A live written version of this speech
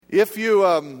If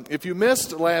you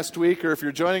missed last week, or if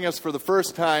you're joining us for the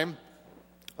first time,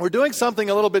 we're doing something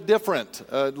a little bit different.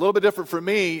 A little bit different for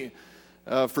me,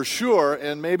 for sure,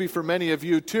 and maybe for many of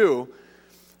you too.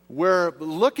 We're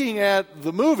looking at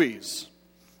the movies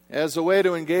as a way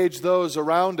to engage those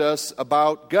around us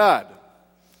about God.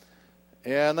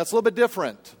 And that's a little bit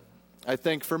different, I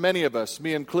think, for many of us,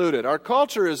 me included. Our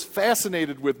culture is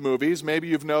fascinated with movies. Maybe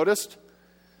you've noticed.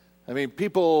 I mean,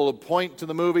 people point to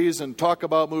the movies and talk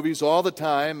about movies all the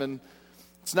time, and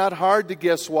it's not hard to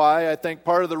guess why. I think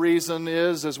part of the reason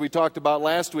is, as we talked about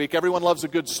last week, everyone loves a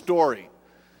good story.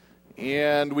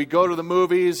 And we go to the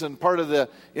movies, and part of the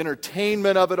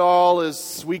entertainment of it all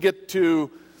is we get to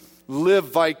live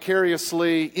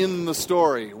vicariously in the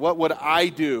story. What would I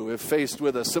do if faced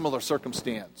with a similar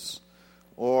circumstance?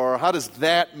 Or how does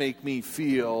that make me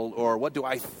feel? Or what do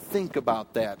I think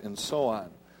about that? And so on.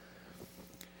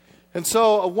 And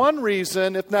so one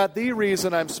reason, if not the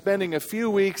reason, I'm spending a few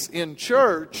weeks in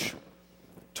church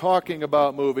talking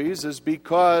about movies is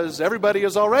because everybody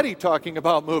is already talking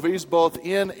about movies, both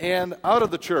in and out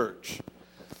of the church.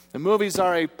 And movies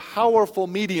are a powerful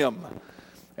medium,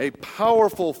 a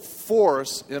powerful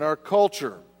force in our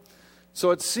culture.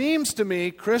 So it seems to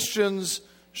me Christians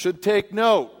should take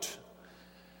note.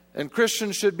 And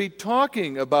Christians should be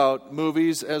talking about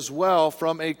movies as well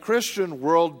from a Christian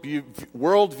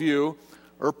worldview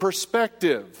or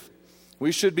perspective.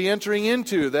 We should be entering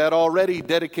into that already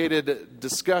dedicated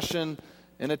discussion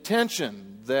and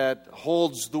attention that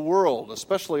holds the world,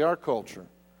 especially our culture.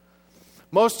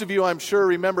 Most of you, I'm sure,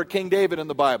 remember King David in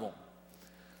the Bible.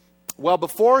 Well,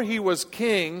 before he was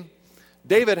king,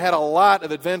 David had a lot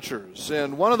of adventures.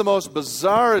 And one of the most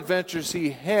bizarre adventures he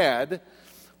had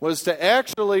was to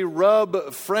actually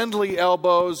rub friendly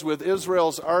elbows with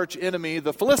Israel's arch enemy,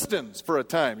 the Philistines, for a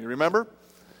time. You remember?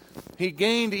 He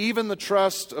gained even the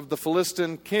trust of the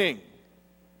Philistine king.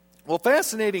 Well,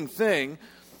 fascinating thing,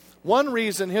 one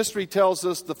reason history tells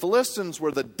us the Philistines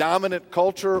were the dominant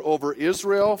culture over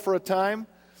Israel for a time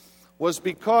was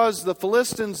because the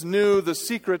Philistines knew the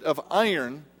secret of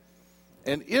iron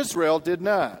and Israel did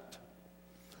not.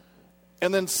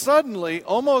 And then suddenly,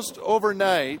 almost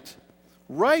overnight,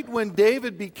 right when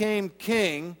David became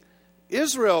king,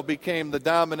 Israel became the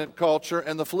dominant culture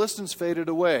and the Philistines faded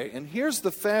away. And here's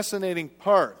the fascinating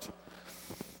part.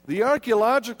 The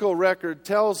archaeological record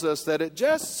tells us that it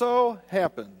just so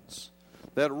happens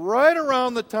that right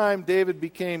around the time David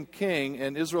became king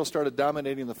and Israel started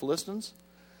dominating the Philistines,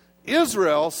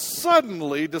 Israel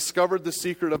suddenly discovered the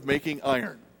secret of making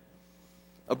iron.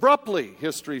 Abruptly,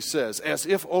 history says, as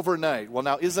if overnight. Well,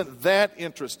 now, isn't that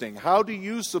interesting? How do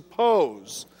you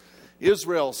suppose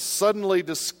Israel suddenly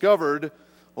discovered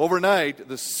overnight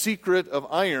the secret of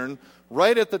iron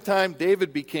right at the time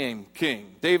David became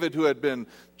king? David, who had been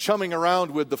chumming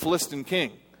around with the Philistine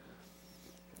king.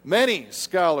 Many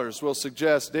scholars will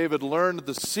suggest David learned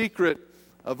the secret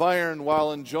of iron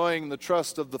while enjoying the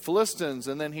trust of the Philistines,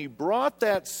 and then he brought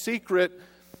that secret,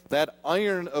 that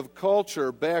iron of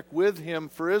culture, back with him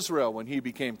for Israel when he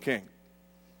became king.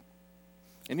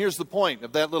 And here's the point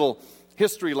of that little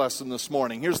history lesson this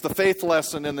morning. Here's the faith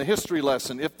lesson and the history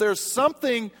lesson. If there's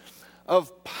something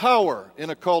of power in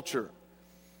a culture,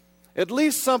 at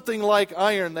least something like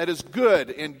iron that is good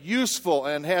and useful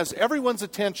and has everyone's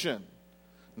attention,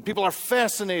 and people are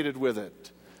fascinated with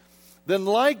it, then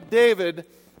like David,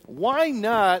 why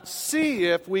not see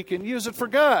if we can use it for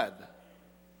God?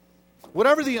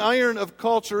 Whatever the iron of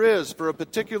culture is for a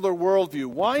particular worldview,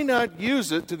 why not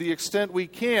use it to the extent we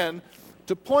can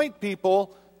to point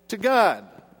people to God?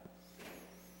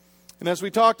 And as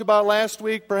we talked about last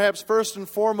week, perhaps first and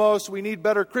foremost, we need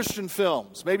better Christian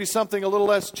films. Maybe something a little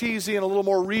less cheesy and a little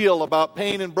more real about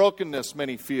pain and brokenness,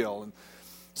 many feel. And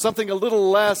something a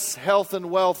little less health and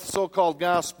wealth, so-called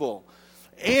gospel.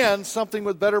 And something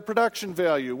with better production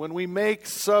value. When we make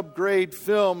sub-grade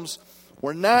films,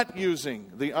 we're not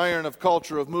using the iron of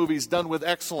culture of movies done with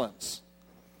excellence.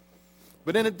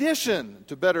 But in addition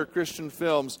to better Christian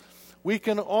films, we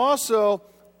can also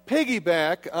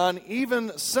piggyback on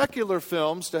even secular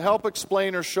films to help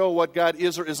explain or show what God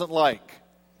is or isn't like.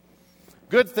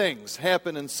 Good things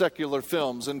happen in secular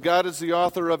films, and God is the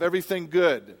author of everything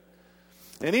good.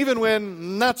 And even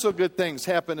when not so good things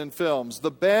happen in films, the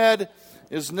bad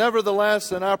is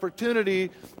nevertheless an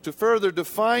opportunity to further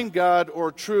define God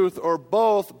or truth or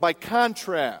both by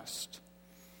contrast.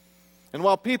 And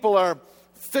while people are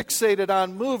fixated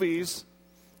on movies,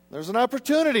 there's an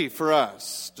opportunity for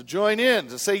us to join in,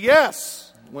 to say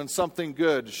yes when something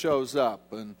good shows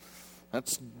up. And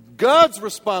that's God's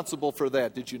responsible for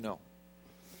that, did you know?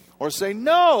 or say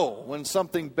no when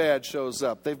something bad shows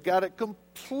up. They've got it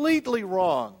completely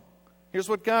wrong. Here's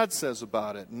what God says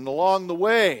about it. And along the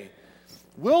way,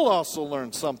 we'll also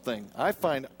learn something. I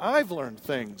find I've learned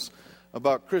things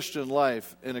about Christian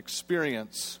life and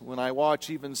experience when I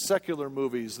watch even secular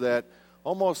movies that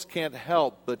almost can't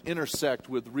help but intersect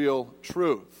with real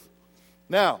truth.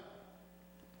 Now,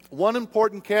 one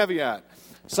important caveat,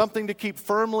 something to keep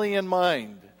firmly in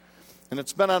mind, and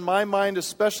it's been on my mind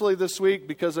especially this week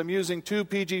because I'm using 2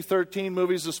 PG-13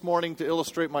 movies this morning to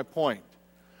illustrate my point.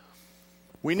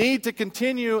 We need to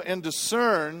continue and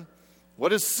discern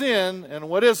what is sin and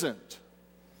what isn't,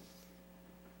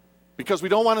 because we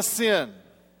don't want to sin.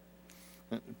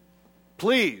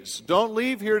 Please, don't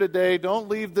leave here today, don't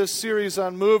leave this series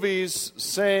on movies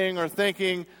saying or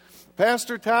thinking,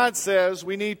 Pastor Todd says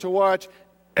we need to watch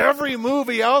every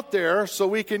movie out there so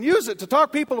we can use it to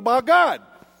talk people about God.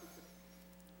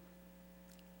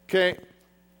 Okay,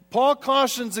 Paul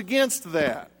cautions against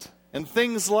that and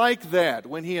things like that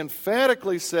when he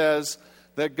emphatically says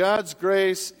that God's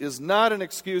grace is not an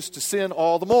excuse to sin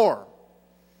all the more.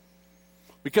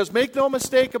 Because make no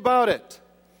mistake about it,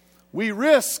 we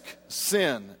risk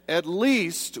sin, at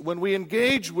least when we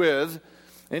engage with,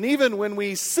 and even when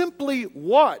we simply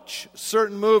watch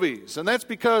certain movies. And that's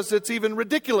because it's even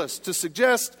ridiculous to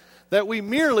suggest that we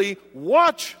merely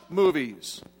watch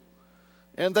movies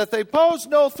and that they pose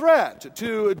no threat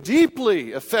to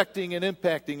deeply affecting and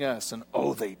impacting us. And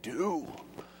oh, they do.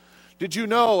 Did you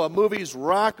know a movie's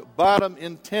rock bottom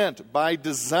intent by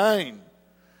design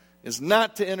is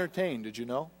not to entertain? Did you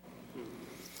know?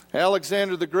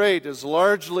 Alexander the Great is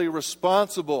largely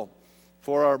responsible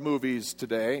for our movies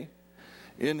today.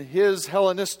 In his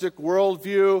Hellenistic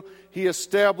worldview, he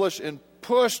established and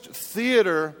pushed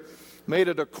theater, made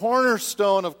it a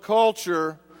cornerstone of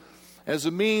culture as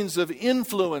a means of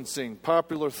influencing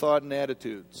popular thought and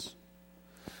attitudes.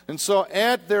 And so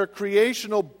at their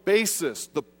creational basis,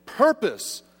 the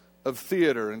purpose of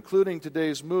theater, including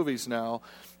today's movies now,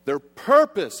 their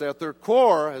purpose at their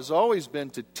core has always been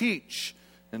to teach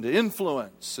and to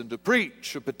influence and to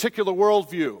preach a particular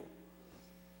worldview.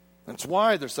 That's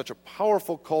why they're such a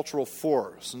powerful cultural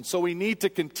force. And so we need to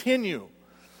continue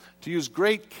to use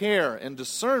great care and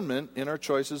discernment in our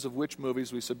choices of which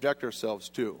movies we subject ourselves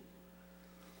to.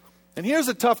 And here's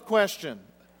a tough question.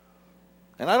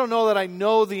 And I don't know that I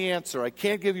know the answer. I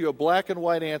can't give you a black and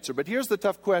white answer. But here's the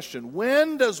tough question.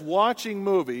 When does watching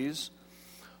movies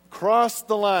cross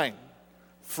the line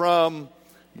from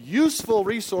useful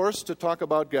resource to talk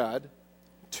about God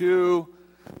to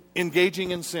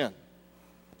engaging in sin?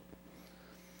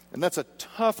 And that's a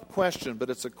tough question, but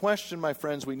it's a question, my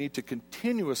friends, we need to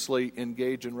continuously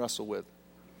engage and wrestle with.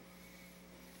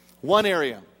 One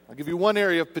area, I'll give you one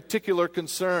area of particular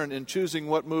concern in choosing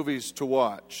what movies to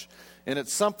watch. And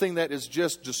it's something that is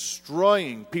just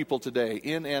destroying people today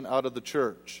in and out of the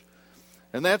church.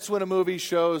 And that's when a movie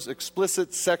shows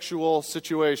explicit sexual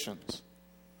situations.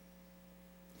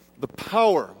 The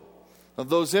power of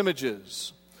those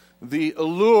images, the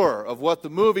allure of what the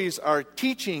movies are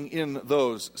teaching in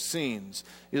those scenes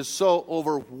is so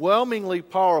overwhelmingly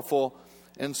powerful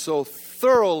and so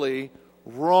thoroughly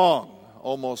wrong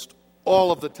almost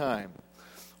all of the time.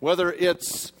 Whether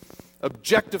it's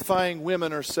objectifying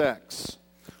women or sex,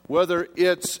 whether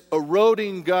it's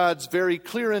eroding God's very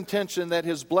clear intention that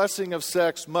his blessing of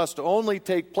sex must only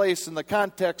take place in the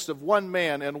context of one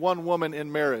man and one woman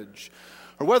in marriage,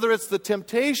 or whether it's the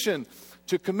temptation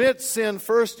to commit sin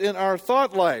first in our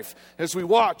thought life as we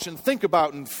watch and think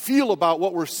about and feel about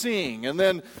what we're seeing, and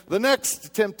then the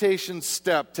next temptation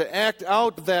step to act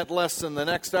out that lesson, the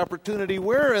next opportunity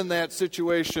we're in that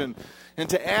situation, and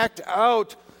to act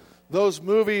out those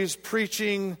movies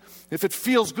preaching, if it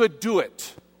feels good, do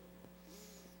it.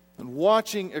 And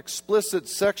watching explicit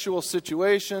sexual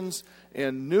situations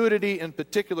and nudity in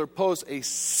particular pose a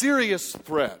serious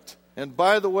threat. And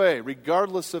by the way,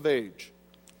 regardless of age,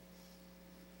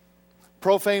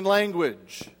 profane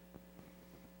language,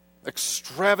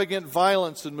 extravagant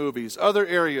violence in movies, other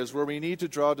areas where we need to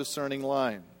draw discerning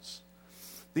lines.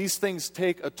 These things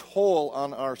take a toll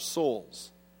on our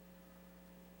souls.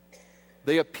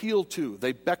 They appeal to,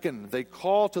 they beckon, they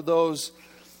call to those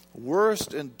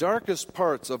worst and darkest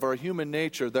parts of our human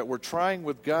nature that we're trying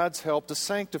with God's help to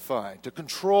sanctify, to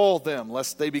control them,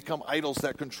 lest they become idols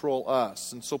that control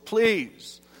us. And so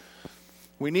please,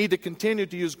 we need to continue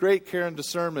to use great care and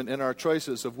discernment in our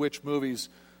choices of which movies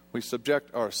we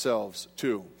subject ourselves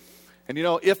to. And you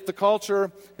know, if the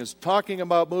culture is talking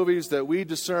about movies that we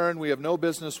discern we have no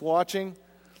business watching,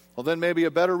 well, then maybe a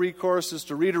better recourse is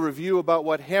to read a review about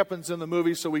what happens in the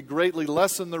movie so we greatly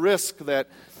lessen the risk that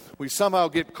we somehow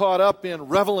get caught up in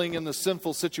reveling in the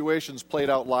sinful situations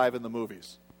played out live in the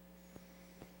movies.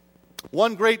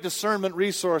 One great discernment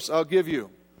resource I'll give you.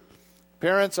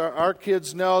 Parents, our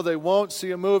kids know they won't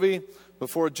see a movie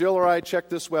before Jill or I check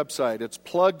this website. It's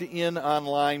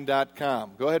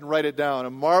pluggedinonline.com. Go ahead and write it down.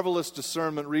 A marvelous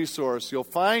discernment resource. You'll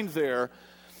find there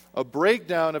a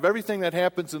breakdown of everything that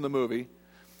happens in the movie.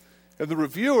 And the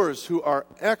reviewers, who are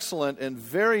excellent and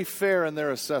very fair in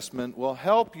their assessment, will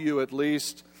help you at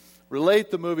least relate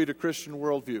the movie to Christian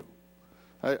worldview.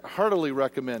 I heartily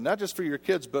recommend, not just for your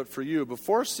kids, but for you,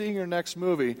 before seeing your next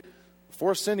movie,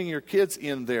 before sending your kids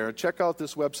in there, check out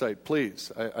this website,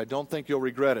 please. I don't think you'll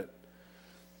regret it.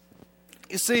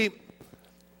 You see,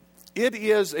 it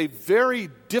is a very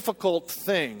difficult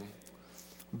thing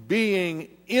being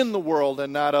in the world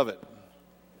and not of it.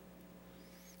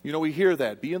 You know, we hear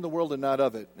that, be in the world and not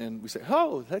of it. And we say,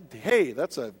 hey,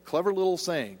 that's a clever little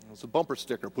saying. It's a bumper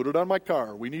sticker. Put it on my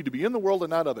car. We need to be in the world and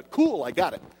not of it. Cool, I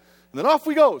got it. And then off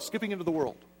we go, skipping into the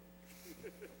world.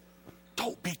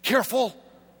 Don't be careful.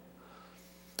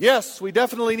 Yes, we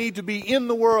definitely need to be in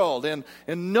the world and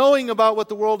knowing about what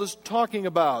the world is talking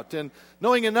about and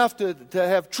knowing enough to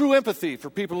have true empathy for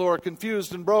people who are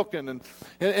confused and broken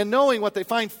and knowing what they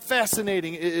find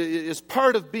fascinating is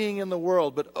part of being in the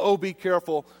world. But be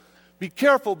careful. Be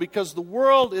careful, because the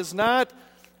world is not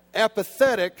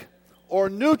apathetic or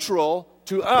neutral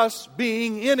to us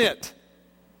being in it.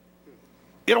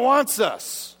 It wants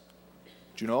us.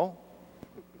 Do you know?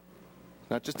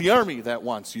 It's not just the army that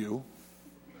wants you.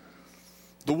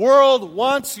 The world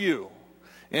wants you,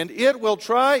 and it will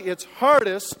try its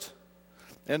hardest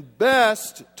and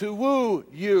best to woo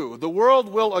you. The world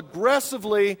will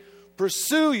aggressively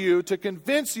pursue you to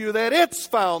convince you that it's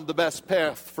found the best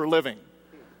path for living.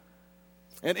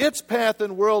 And its path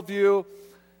and worldview,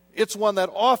 it's one that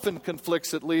often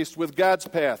conflicts, at least, with God's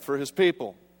path for His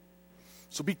people.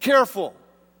 So be careful.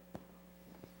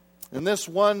 And this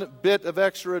one bit of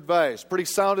extra advice, pretty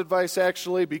sound advice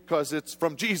actually, because it's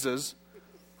from Jesus.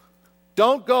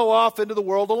 Don't go off into the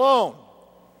world alone.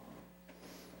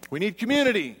 We need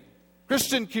community,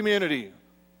 Christian community,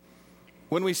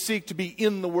 when we seek to be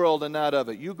in the world and not of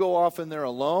it. You go off in there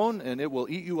alone and it will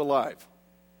eat you alive.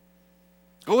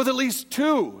 Go with at least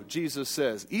two, Jesus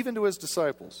says, even to His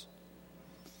disciples.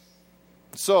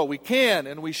 So we can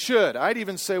and we should, I'd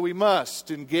even say we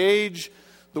must, engage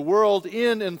the world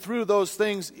in and through those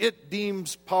things it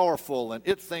deems powerful and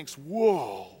it thinks,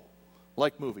 whoa,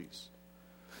 like movies.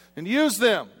 And use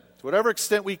them to whatever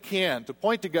extent we can to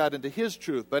point to God and to His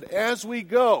truth. But as we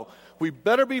go, we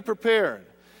better be prepared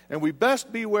and we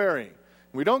best be wary.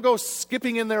 We don't go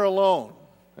skipping in there alone.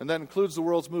 And that includes the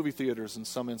world's movie theaters in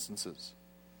some instances.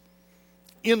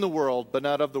 In the world, but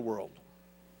not of the world.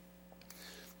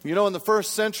 You know, in the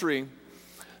first century,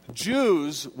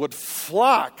 Jews would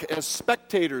flock as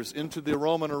spectators into the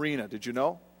Roman arena. Did you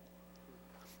know?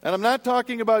 And I'm not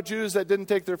talking about Jews that didn't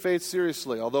take their faith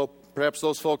seriously, although perhaps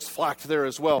those folks flocked there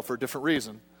as well for a different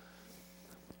reason.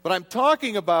 But I'm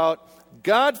talking about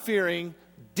God-fearing,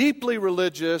 deeply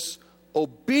religious,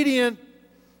 obedient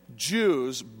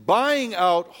Jews buying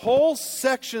out whole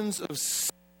sections of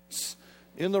seats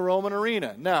in the Roman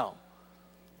arena. Now,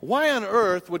 why on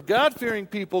earth would God-fearing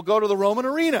people go to the Roman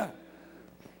arena?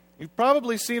 You've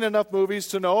probably seen enough movies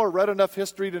to know or read enough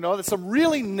history to know that some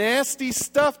really nasty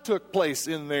stuff took place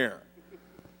in there.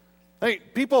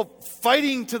 People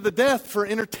fighting to the death for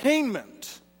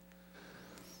entertainment.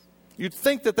 You'd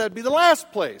think that that'd be the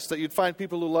last place that you'd find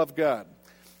people who love God.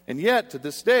 And yet, to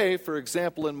this day, for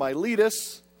example, in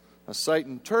Miletus, a site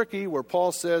in Turkey where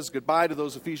Paul says goodbye to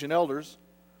those Ephesian elders,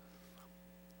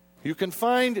 you can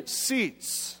find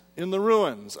seats in the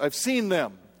ruins. I've seen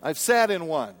them. I've sat in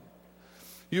one.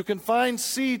 You can find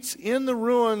seats in the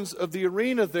ruins of the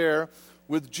arena there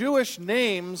with Jewish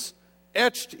names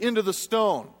etched into the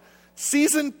stone.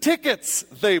 Season tickets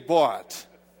they bought.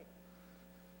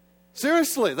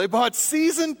 Seriously, they bought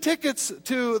season tickets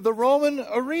to the Roman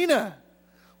arena.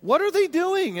 What are they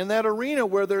doing in that arena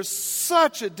where there's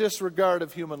such a disregard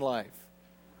of human life?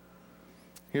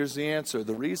 Here's the answer.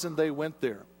 The reason they went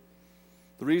there,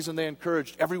 the reason they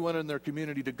encouraged everyone in their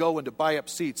community to go and to buy up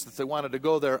seats, that they wanted to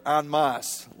go there en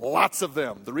masse, lots of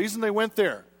them. The reason they went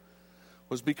there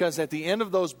was because at the end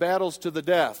of those battles to the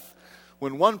death,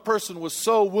 when one person was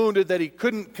so wounded that he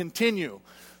couldn't continue,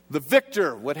 the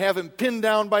victor would have him pinned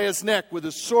down by his neck with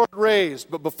his sword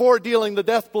raised, but before dealing the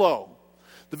death blow,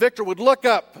 the victor would look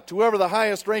up to whoever the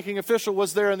highest ranking official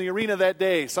was there in the arena that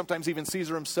day, sometimes even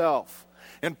Caesar himself,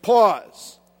 and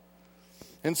pause.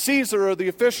 And Caesar or the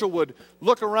official would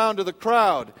look around to the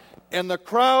crowd and the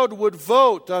crowd would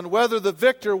vote on whether the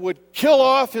victor would kill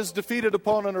off his defeated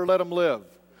opponent or let him live.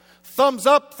 Thumbs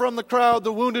up from the crowd,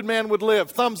 the wounded man would live.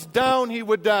 Thumbs down, he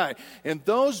would die. And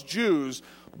those Jews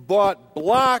bought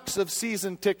blocks of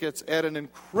season tickets at an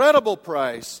incredible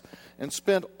price and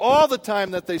spent all the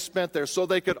time that they spent there so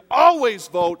they could always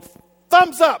vote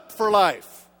thumbs up for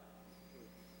life.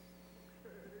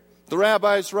 The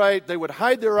rabbis write they would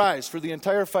hide their eyes for the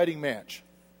entire fighting match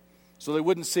so they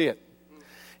wouldn't see it.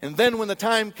 And then when the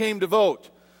time came to vote,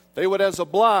 they would, as a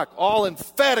block, all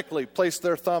emphatically place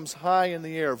their thumbs high in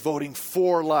the air, voting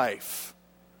for life.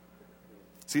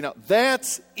 See, now,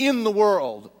 that's in the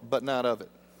world, but not of it.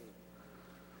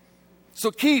 So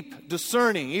keep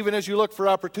discerning, even as you look for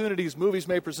opportunities movies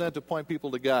may present to point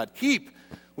people to God.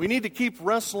 We need to keep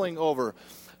wrestling over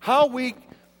how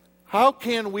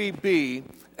can we be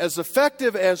as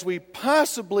effective as we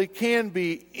possibly can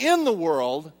be in the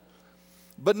world,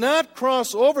 but not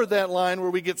cross over that line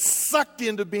where we get sucked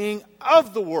into being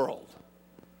of the world.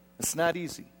 It's not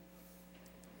easy.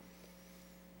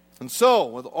 And so,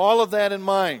 with all of that in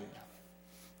mind,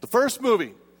 the first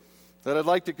movie that I'd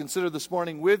like to consider this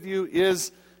morning with you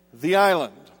is The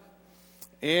Island.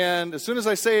 And as soon as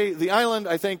I say The Island,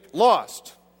 I think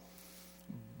Lost,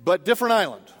 but different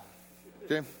island.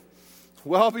 Okay?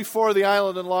 Well before The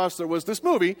Island and Lost, there was this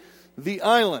movie, The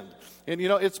Island. And,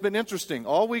 it's been interesting.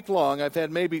 All week long, I've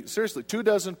had maybe, seriously,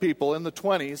 24 people in the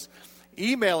 20s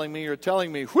emailing me or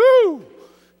telling me, whoo,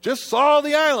 just saw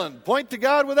The Island. Point to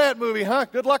God with that movie, huh?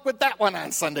 Good luck with that one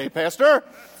on Sunday, Pastor.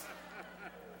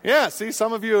 Yeah, see,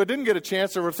 some of you didn't get a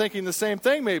chance or were thinking the same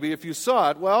thing maybe if you saw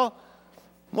it. Well,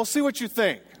 we'll see what you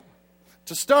think.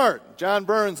 To start, John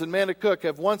Burns and Amanda Cook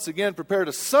have once again prepared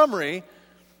a summary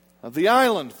of The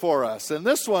Island for us. And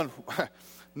this one...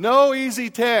 no easy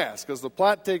task, because the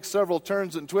plot takes several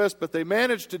turns and twists, but they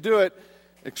managed to do it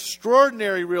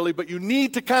extraordinary, really, but you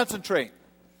need to concentrate.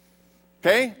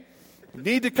 Okay? You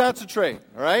need to concentrate,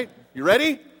 all right? You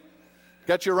ready?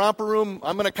 Got your romper room,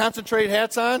 I'm going to concentrate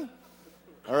hats on?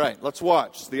 All right, let's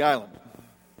watch The Island.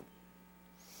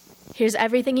 Here's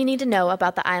everything you need to know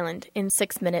about The Island in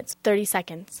 6 minutes, 30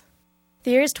 seconds. The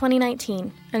year is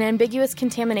 2019. An ambiguous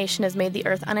contamination has made the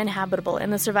Earth uninhabitable,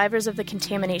 and the survivors of the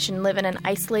contamination live in an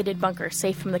isolated bunker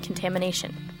safe from the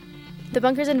contamination. The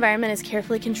bunker's environment is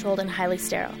carefully controlled and highly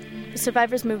sterile. The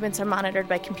survivors' movements are monitored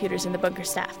by computers in the bunker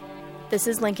staff. This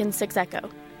is Lincoln 6 Echo.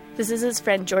 This is his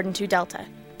friend Jordan 2 Delta,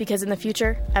 because in the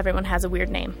future, everyone has a weird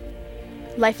name.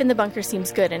 Life in the bunker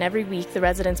seems good, and every week the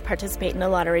residents participate in a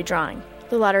lottery drawing.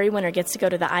 The lottery winner gets to go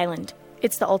to the island.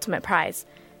 It's the ultimate prize.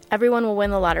 Everyone will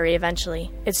win the lottery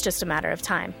eventually. It's just a matter of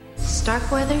time.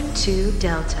 Starkweather 2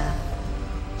 Delta.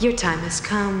 Your time has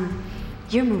come.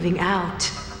 You're moving out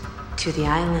to the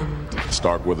island.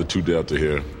 Starkweather 2 Delta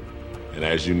here. And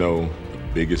as you know, the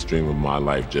biggest dream of my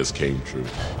life just came true.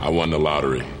 I won the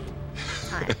lottery.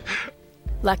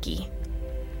 Lucky.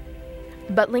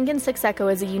 But Lincoln 6 Echo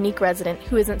is a unique resident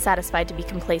who isn't satisfied to be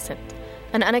complacent.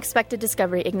 An unexpected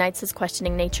discovery ignites his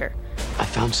questioning nature. I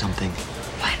found something.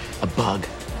 What? A bug.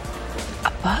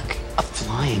 A bug? A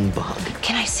flying bug.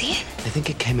 Can I see it? I think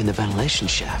it came in the ventilation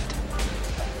shaft.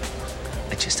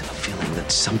 I just have a feeling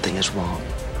that something is wrong.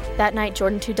 That night,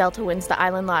 Jordan 2 Delta wins the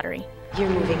island lottery. You're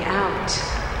moving out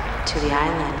to the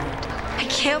island. I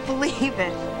can't believe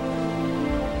it.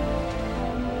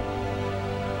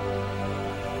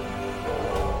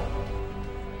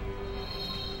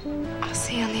 I'll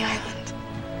see you on the island.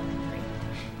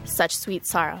 Such sweet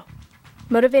sorrow.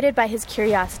 Motivated by his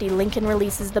curiosity, Lincoln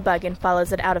releases the bug and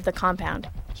follows it out of the compound.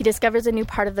 He discovers a new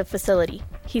part of the facility.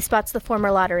 He spots the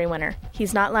former lottery winner.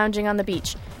 He's not lounging on the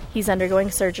beach. He's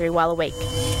undergoing surgery while awake.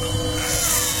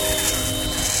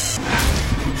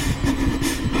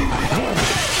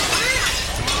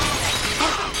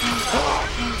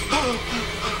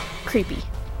 Creepy.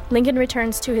 Lincoln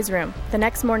returns to his room. The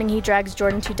next morning, he drags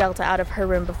Jordan 2 Delta out of her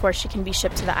room before she can be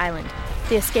shipped to the island.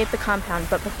 They escape the compound,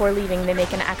 but before leaving, they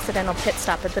make an accidental pit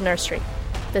stop at the nursery.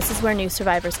 This is where new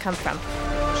survivors come from.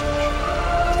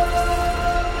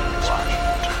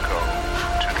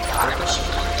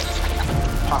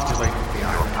 Populate the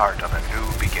island. You're part of a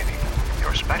new beginning.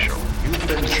 You're special. You've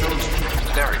been chosen.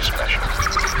 Very special.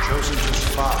 Chosen to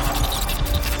survive.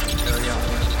 Carry on.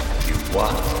 You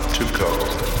want to go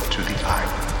to the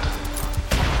island.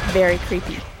 Very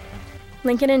creepy.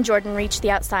 Lincoln and Jordan reach the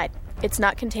outside. It's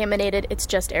not contaminated, it's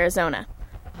just Arizona.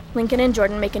 Lincoln and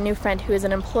Jordan make a new friend who is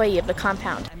an employee of the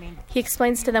compound. He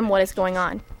explains to them what is going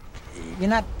on. You're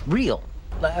not real.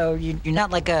 You're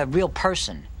not like a real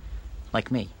person,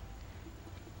 like me.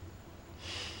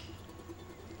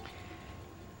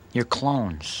 You're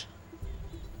clones.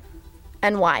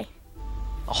 And why?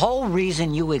 The whole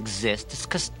reason you exist is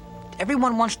because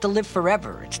everyone wants to live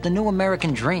forever. It's the new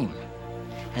American dream.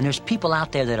 And there's people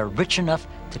out there that are rich enough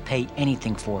to pay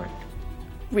anything for it.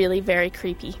 Really very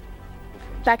creepy.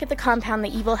 Back at the compound, the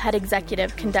evil head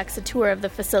executive conducts a tour of the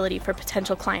facility for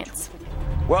potential clients.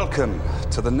 Welcome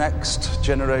to the next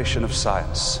generation of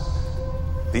science,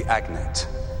 the Agnet.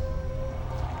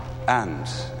 And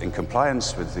in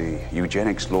compliance with the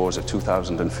eugenics laws of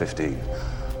 2015,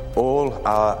 all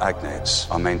our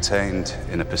Agnets are maintained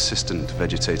in a persistent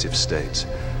vegetative state.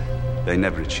 They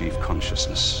never achieve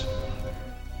consciousness.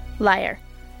 Liar.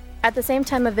 At the same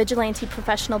time, a vigilante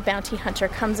professional bounty hunter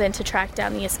comes in to track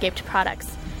down the escaped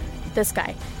products. This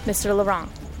guy, Mr. Laurent.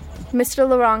 Mr.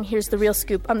 Laurent hears the real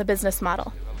scoop on the business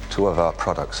model. 2 of our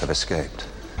products have escaped.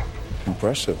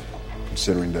 Impressive,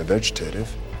 considering they're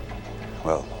vegetative.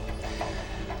 Well,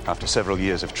 after several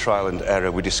years of trial and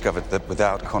error, we discovered that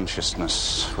without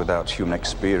consciousness, without human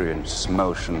experience,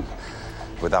 motion,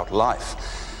 without life,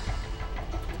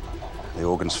 the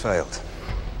organs failed.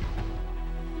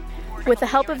 With the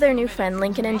help of their new friend,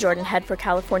 Lincoln and Jordan head for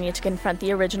California to confront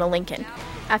the original Lincoln.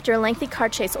 After a lengthy car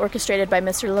chase orchestrated by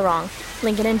Mr. Laurent,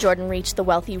 Lincoln and Jordan reach the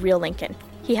wealthy real Lincoln.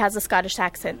 He has a Scottish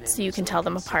accent, so you can tell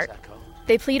them apart.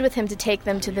 They plead with him to take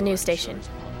them to the news station.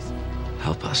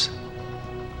 Help us.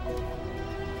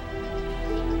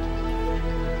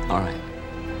 All right.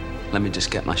 Let me just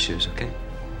get my shoes, okay?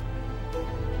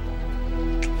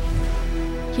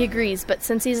 He agrees, but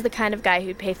since he's the kind of guy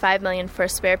who'd pay $5 million for a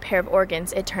spare pair of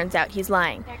organs, it turns out he's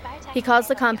lying. He calls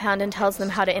the compound and tells them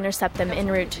how to intercept them en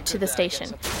route to the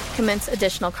station. Commence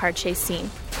additional car chase scene.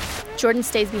 Jordan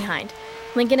stays behind.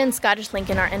 Lincoln and Scottish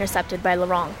Lincoln are intercepted by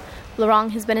Laurent.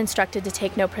 Laurent has been instructed to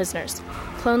take no prisoners.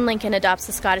 Clone Lincoln adopts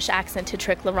a Scottish accent to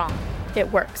trick Laurent.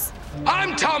 It works.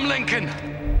 I'm Tom Lincoln!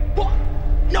 What?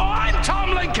 No, I'm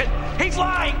Tom Lincoln! He's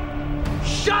lying!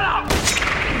 Shut up!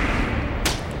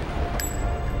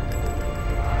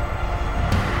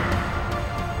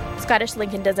 Scottish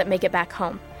Lincoln doesn't make it back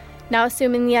home. Now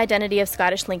assuming the identity of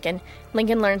Scottish Lincoln,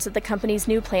 Lincoln learns that the company's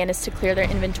new plan is to clear their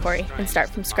inventory and start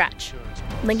from scratch.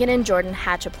 Lincoln and Jordan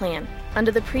hatch a plan.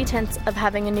 Under the pretense of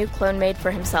having a new clone made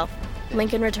for himself,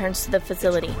 Lincoln returns to the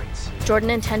facility. Jordan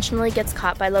intentionally gets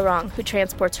caught by Laurent, who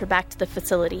transports her back to the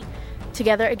facility.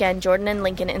 Together again, Jordan and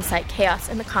Lincoln incite chaos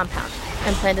in the compound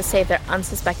and plan to save their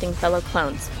unsuspecting fellow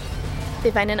clones.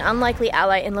 They find an unlikely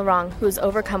ally in Laurent, who is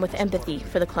overcome with empathy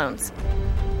for the clones.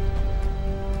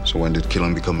 So when did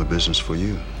killing become a business for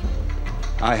you?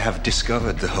 I have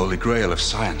discovered the holy grail of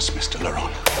science, Mr.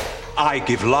 Laurent. I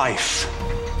give life.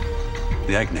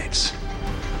 The Agnates,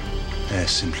 they're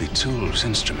simply tools,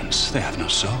 instruments. They have no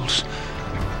souls.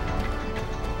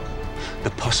 The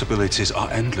possibilities are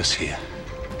endless here.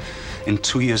 In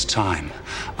 2 years' time,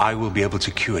 I will be able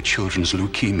to cure children's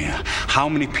leukemia. How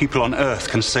many people on Earth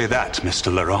can say that,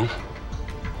 Mr. Laurent?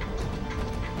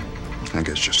 I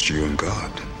guess just you and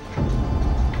God.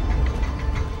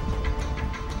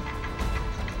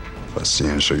 That's the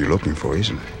answer you're looking for,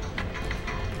 isn't it?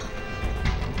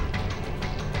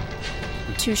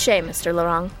 Touché, Mr.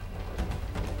 Laurent.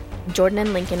 Jordan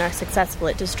and Lincoln are successful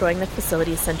at destroying the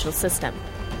facility's central system.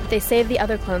 They save the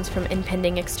other clones from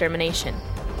impending extermination.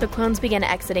 The clones begin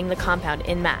exiting the compound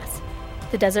en masse.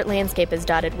 The desert landscape is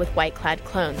dotted with white-clad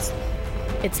clones.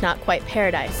 It's not quite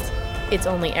paradise. It's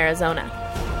only Arizona.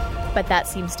 But that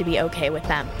seems to be okay with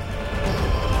them.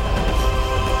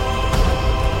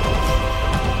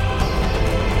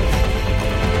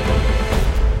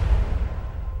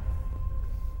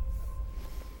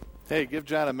 Hey, give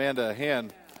John Amanda a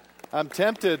hand. I'm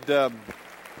tempted to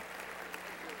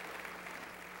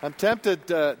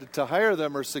hire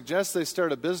them or suggest they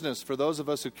start a business for those of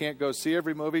us who can't go see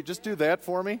every movie. Just do that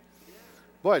for me.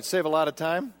 Boy, it'd save a lot of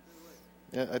time.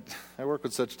 Yeah, I work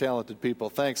with such talented people.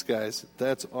 Thanks, guys.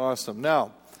 That's awesome.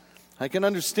 Now, I can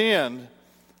understand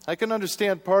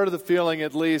part of the feeling,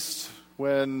 at least,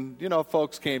 when,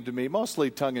 folks came to me, mostly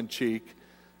tongue-in-cheek.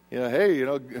 Hey,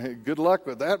 good luck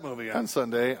with that movie on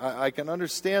Sunday. I can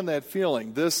understand that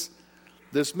feeling. This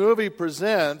movie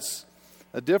presents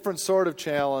a different sort of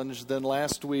challenge than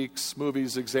last week's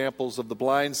movie's examples of The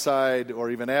Blind Side or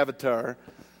even Avatar.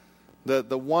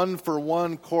 The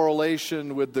one-for-one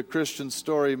correlation with the Christian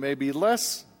story may be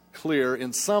less clear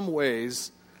in some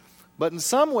ways, but in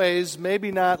some ways maybe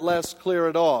not less clear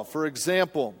at all. For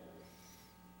example,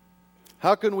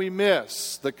 how can we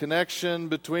miss the connection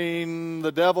between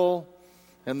the devil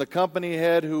and the company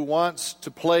head who wants to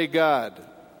play God?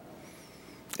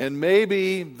 And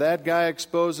maybe that guy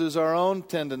exposes our own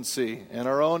tendency and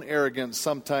our own arrogance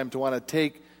sometime to want to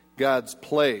take God's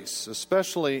place,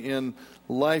 especially in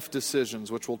life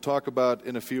decisions, which we'll talk about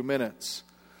in a few minutes.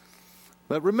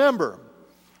 But remember,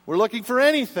 we're looking for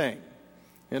anything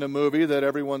in a movie that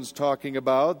everyone's talking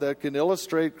about that can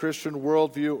illustrate Christian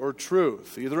worldview or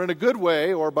truth, either in a good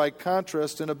way or by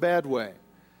contrast in a bad way.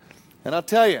 And I'll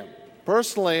tell you,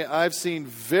 personally, I've seen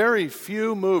very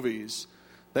few movies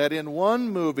that in one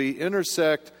movie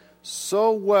intersect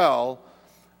so well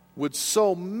with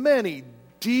so many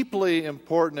deeply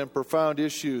important and profound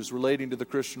issues relating to the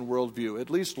Christian worldview, at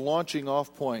least launching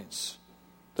off points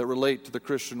that relate to the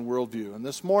Christian worldview. And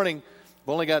this morning, I've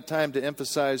only got time to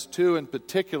emphasize two in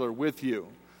particular with you.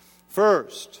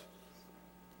 First,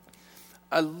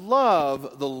 I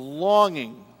love the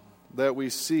longing that we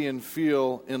see and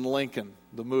feel in Lincoln,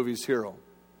 the movie's hero.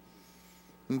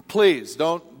 And please,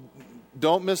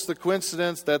 don't miss the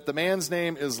coincidence that the man's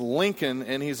name is Lincoln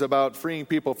and he's about freeing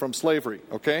people from slavery,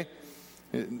 okay?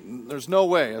 There's no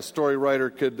way a story writer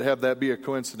could have that be a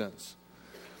coincidence.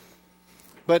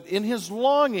 But in his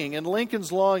longing, in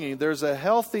Lincoln's longing, there's a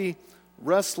healthy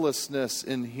restlessness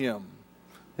in him,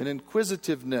 an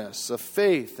inquisitiveness, a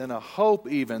faith, and a hope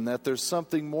even that there's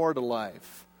something more to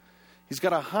life. He's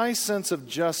got a high sense of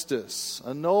justice,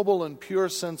 a noble and pure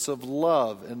sense of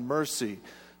love and mercy.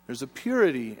 There's a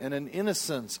purity and an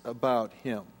innocence about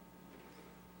him.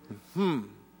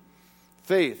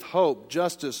 Faith, hope,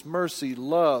 justice, mercy,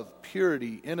 love,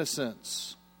 purity,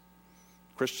 innocence.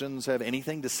 Christians have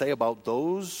anything to say about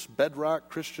those bedrock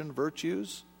Christian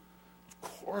virtues? Of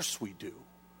course we do.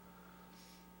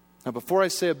 Now, before I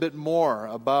say a bit more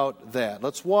about that,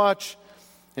 let's watch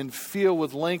and feel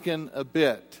with Lincoln a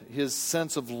bit his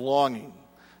sense of longing,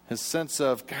 his sense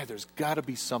of, God, there's got to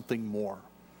be something more.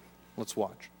 Let's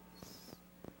watch.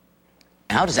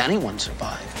 How does anyone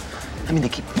survive? I mean, they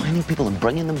keep finding people and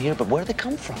bringing them here, but where do they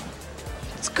come from?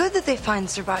 It's good that they find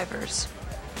survivors.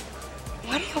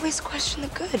 Why do you always question the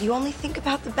good? You only think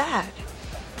about the bad.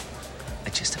 I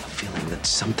just have a feeling that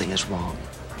something is wrong.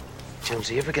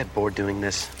 Jonesy, you ever get bored doing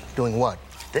this? Doing what?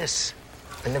 This.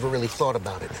 I never really thought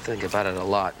about it. I think about it a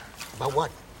lot. About what?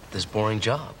 This boring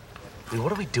job. I mean,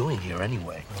 what are we doing here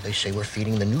anyway? Well, they say we're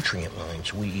feeding the nutrient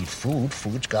lines. We eat food.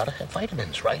 Food's got to have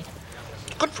vitamins, right?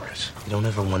 It's good for us. You don't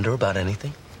ever wonder about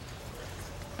anything?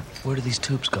 Where do these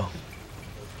tubes go?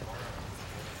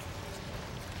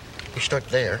 You start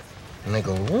there, and they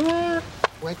go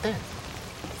right there.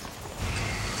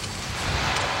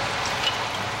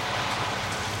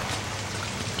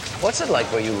 What's it like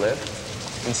where you live?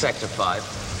 In Sector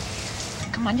 5?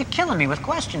 Come on, you're killing me with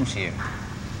questions here.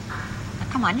 Now,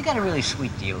 come on, you got a really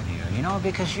sweet deal here, you know,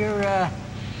 because you're,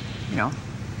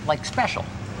 like special.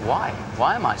 Why?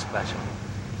 Why am I special?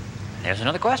 There's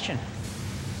another question.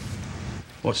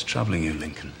 What's troubling you,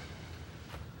 Lincoln?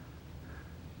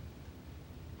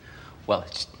 Well,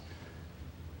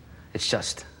 it's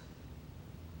just...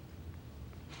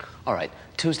 All right,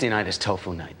 Tuesday night is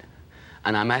tofu night.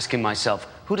 And I'm asking myself,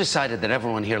 who decided that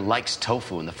everyone here likes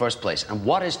tofu in the first place? And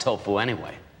what is tofu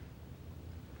anyway?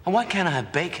 And why can't I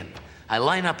have bacon? I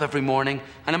line up every morning,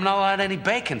 and I'm not allowed any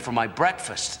bacon for my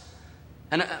breakfast.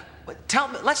 And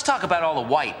let's talk about all the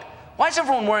white. Why is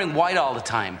everyone wearing white all the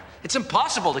time? It's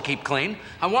impossible to keep clean.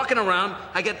 I'm walking around,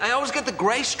 I always get the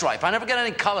gray stripe. I never get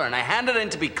any color, and I hand it in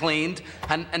to be cleaned,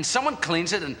 and someone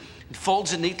cleans it and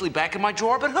folds it neatly back in my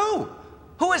drawer, but who?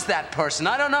 Who is that person?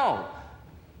 I don't know.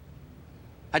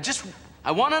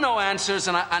 I want to know answers,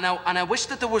 and I wish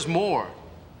that there was more.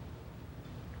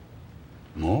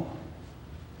 More?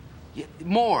 Yeah,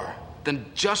 more than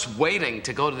just waiting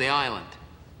to go to the island.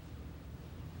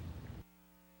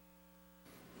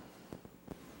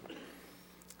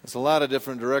 There's a lot of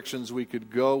different directions we could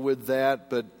go with that,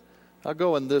 but I'll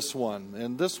go in this one.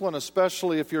 And this one,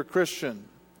 especially if you're a Christian,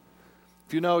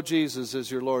 if you know Jesus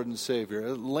as your Lord and Savior.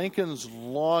 Lincoln's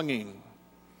longing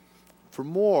for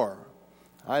more,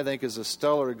 I think, is a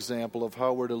stellar example of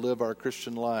how we're to live our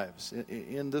Christian lives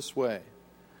in this way.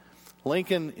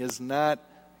 Lincoln is not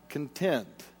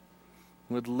content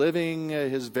with living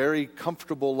his very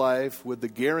comfortable life with the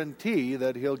guarantee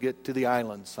that he'll get to the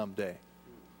island someday.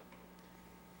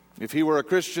 If he were a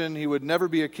Christian, he would never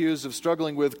be accused of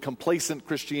struggling with complacent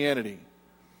Christianity,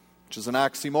 which is an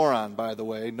oxymoron, by the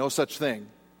way, no such thing.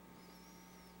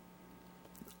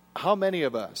 How many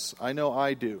of us, I know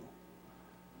I do,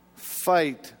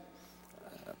 fight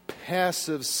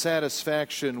passive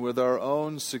satisfaction with our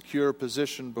own secure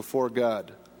position before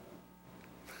God,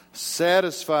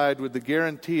 satisfied with the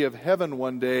guarantee of heaven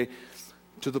one day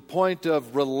to the point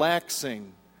of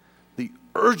relaxing the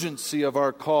urgency of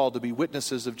our call to be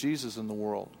witnesses of Jesus in the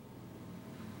world.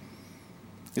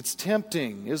 It's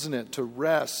tempting, isn't it, to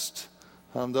rest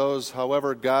on those,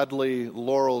 however godly,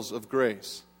 laurels of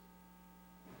grace,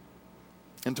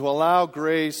 and to allow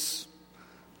grace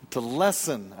to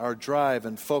lessen our drive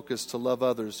and focus to love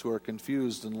others who are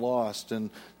confused and lost and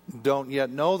don't yet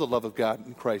know the love of God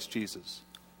in Christ Jesus.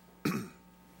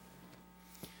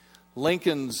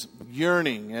 Lincoln's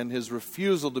yearning and his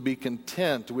refusal to be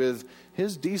content with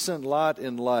his decent lot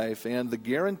in life and the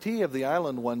guarantee of the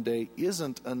island one day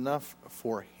isn't enough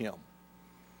for him.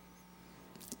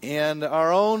 And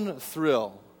our own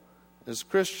thrill as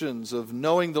Christians of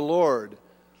knowing the Lord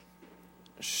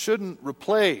shouldn't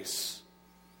replace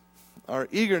our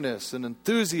eagerness and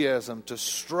enthusiasm to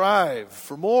strive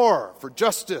for more, for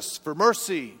justice, for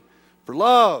mercy, for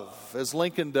love, as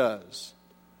Lincoln does.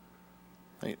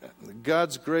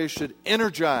 God's grace should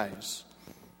energize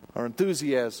our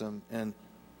enthusiasm and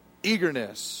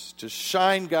eagerness to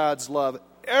shine God's love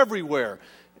everywhere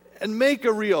and make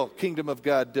a real kingdom of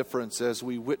God difference as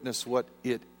we witness what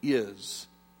it is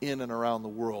in and around the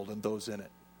world and those in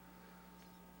it.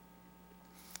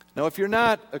 Now, if you're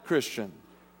not a Christian,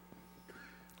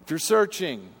 if you're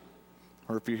searching,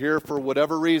 or if you're here for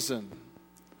whatever reason,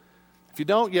 if you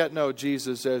don't yet know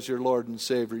Jesus as your Lord and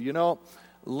Savior, you know,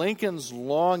 Lincoln's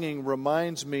longing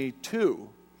reminds me, too,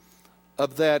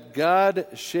 of that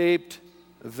God-shaped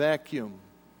vacuum,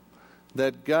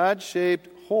 that God-shaped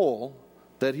hole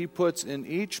that he puts in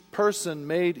each person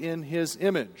made in his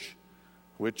image,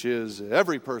 which is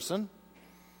every person,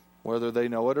 whether they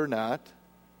know it or not.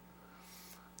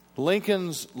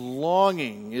 Lincoln's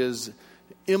longing is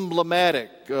emblematic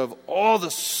of all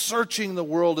the searching the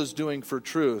world is doing for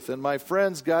truth. And my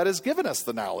friends, God has given us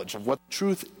the knowledge of what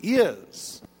truth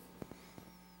is.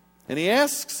 And he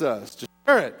asks us to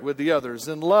share it with the others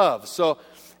in love. So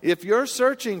if you're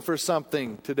searching for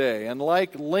something today, and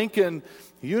like Lincoln,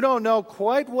 you don't know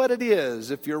quite what it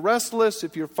is, if you're restless,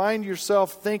 if you find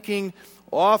yourself thinking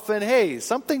often, hey,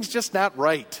 something's just not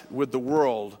right with the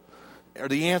world or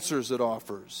the answers it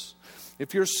offers.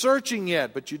 If you're searching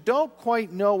yet, but you don't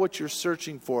quite know what you're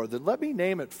searching for, then let me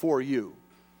name it for you.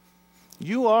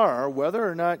 You are, whether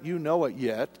or not you know it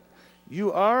yet,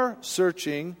 you are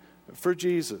searching for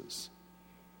Jesus.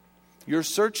 You're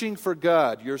searching for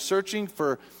God. You're searching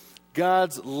for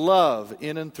God's love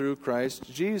in and through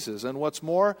Christ Jesus. And what's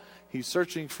more, He's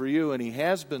searching for you, and He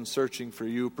has been searching for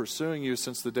you, pursuing you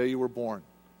since the day you were born.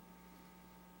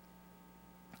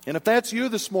 And if that's you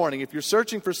this morning, if you're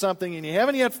searching for something and you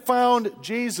haven't yet found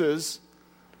Jesus,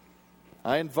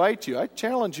 I invite you, I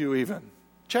challenge you even,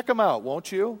 check Him out,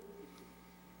 won't you?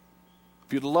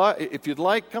 If you'd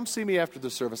like, come see me after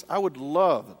the service. I would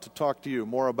love to talk to you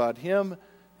more about Him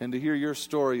and to hear your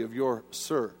story of your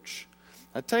search.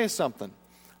 I tell you something,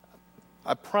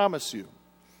 I promise you,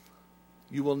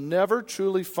 you will never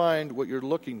truly find what you're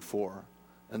looking for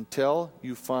until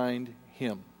you find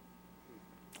Him.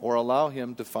 Or allow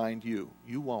Him to find you.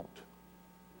 You won't.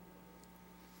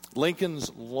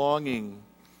 Lincoln's longing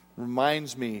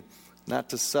reminds me not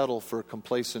to settle for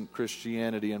complacent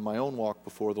Christianity in my own walk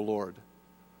before the Lord.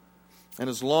 And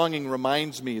his longing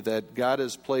reminds me that God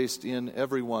has placed in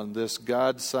everyone this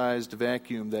God-sized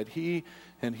vacuum that He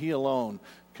and He alone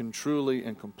can truly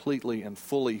and completely and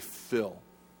fully fill.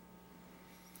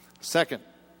 Second,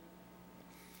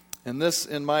 and this,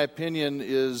 in my opinion,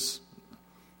 is,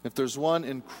 if there's one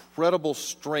incredible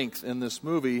strength in this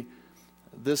movie,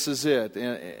 this is it.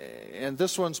 And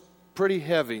this one's pretty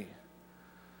heavy.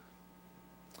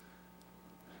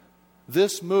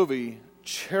 This movie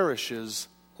cherishes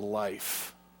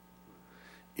life.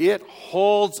 It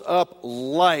holds up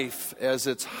life as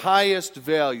its highest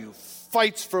value,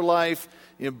 fights for life,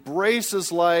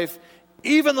 embraces life,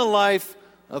 even the life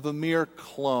of a mere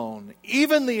clone,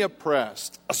 even the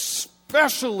oppressed,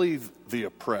 especially the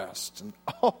oppressed. And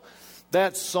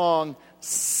that song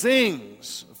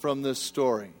sings from this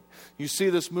story. You see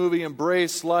this movie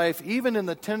embrace life, even in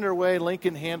the tender way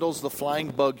Lincoln handles the flying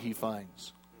bug he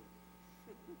finds.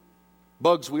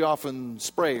 Bugs we often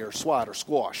spray or swat or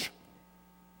squash.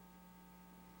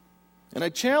 And I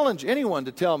challenge anyone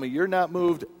to tell me you're not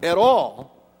moved at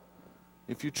all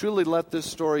if you truly let this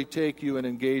story take you and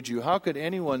engage you. How could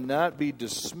anyone not be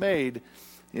dismayed,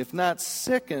 if not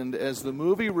sickened, as the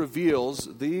movie reveals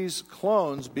these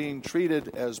clones being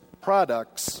treated as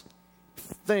products,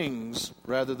 things,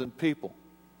 rather than people?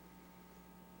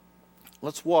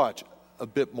 Let's watch a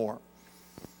bit more.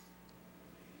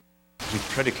 We've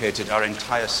predicated our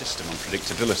entire system on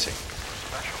predictability.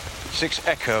 6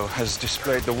 Echo has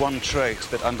displayed the one trait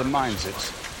that undermines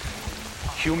it: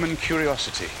 human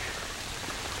curiosity.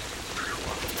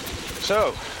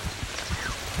 So,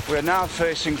 we're now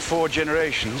facing 4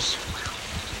 generations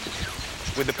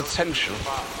with the potential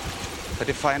for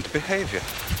defiant behavior.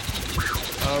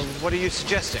 What are you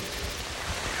suggesting?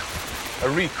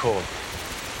 A recall.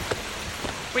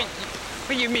 Wait,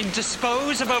 you mean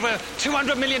dispose of over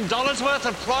 $200 million worth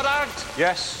of product?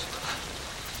 Yes.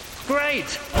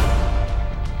 Great.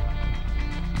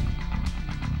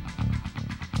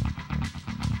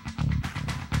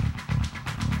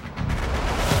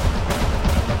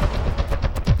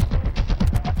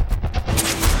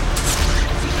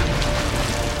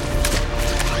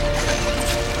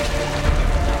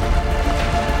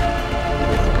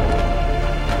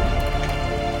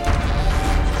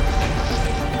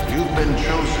 You've been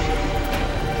chosen.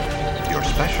 You're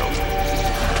special.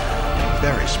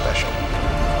 Very special.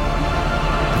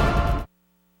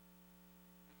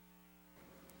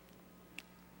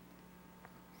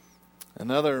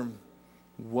 Another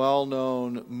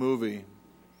well-known movie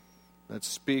that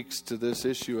speaks to this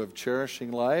issue of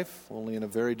cherishing life, only in a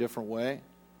very different way.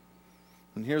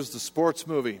 And here's the sports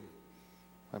movie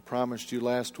I promised you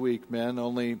last week, men,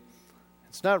 only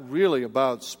it's not really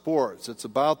about sports. It's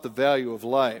about the value of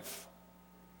life.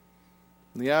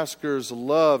 And the Oscars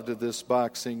loved this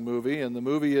boxing movie, and the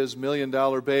movie is $1 Million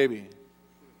Baby.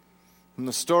 And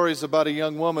the story is about a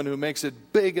young woman who makes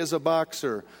it big as a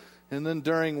boxer. And then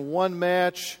during one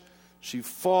match, she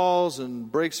falls and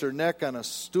breaks her neck on a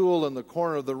stool in the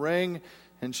corner of the ring,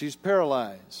 and she's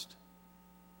paralyzed.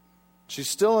 She's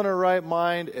still in her right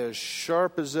mind, as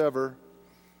sharp as ever,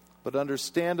 but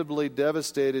understandably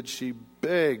devastated. She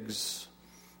begs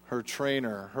her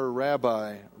trainer, her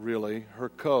rabbi, really, her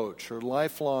coach, her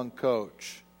lifelong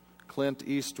coach, Clint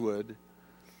Eastwood,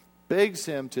 begs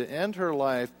him to end her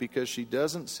life because she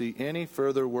doesn't see any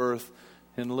further worth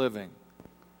in living.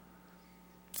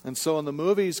 And so in the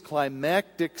movie's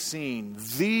climactic scene,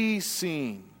 the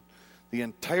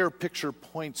entire picture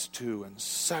points to and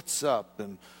sets up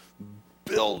and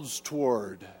builds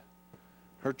toward,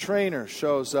 her trainer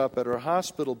shows up at her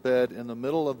hospital bed in the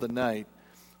middle of the night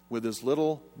with his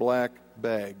little black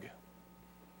bag.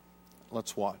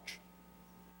 Let's watch.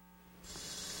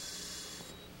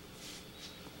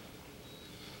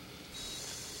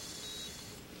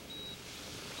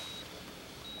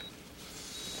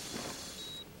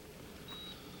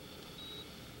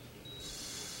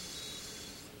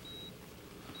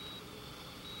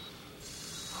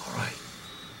 All right.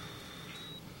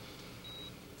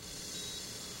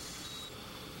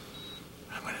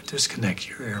 I'm going to disconnect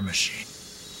your air machine.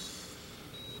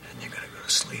 And you're going to go to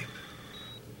sleep.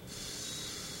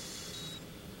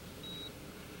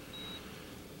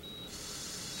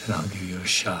 Then I'll give you a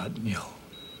shot and you'll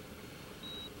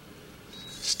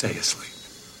stay asleep.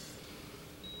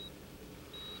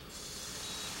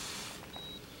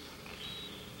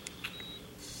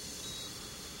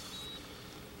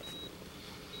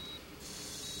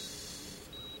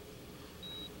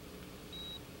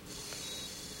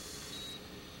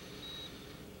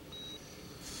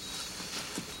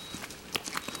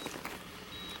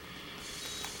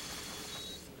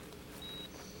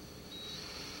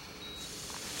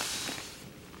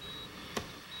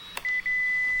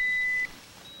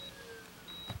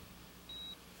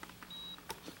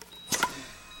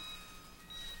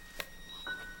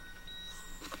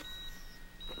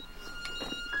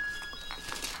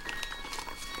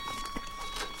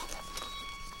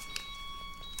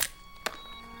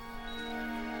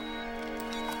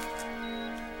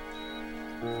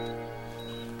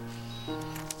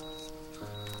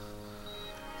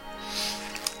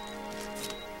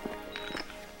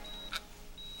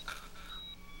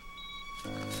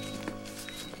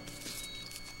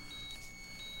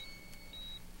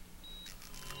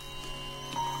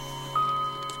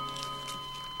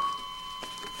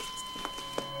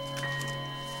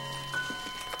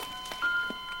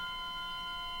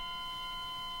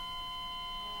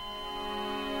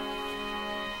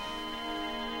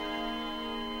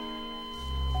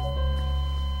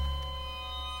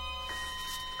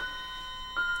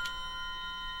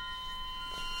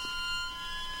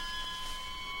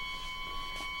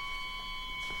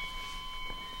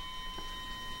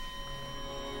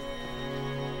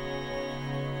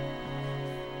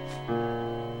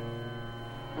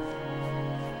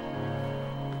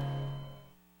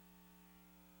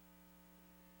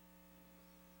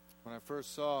 When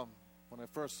I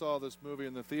first saw this movie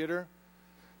in the theater,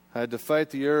 I had to fight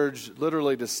the urge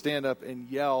literally to stand up and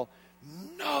yell,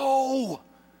 "No!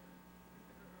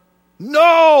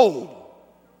 No!"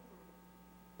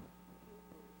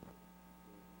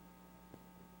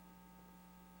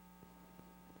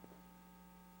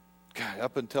 God,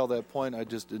 up until that point, I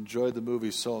just enjoyed the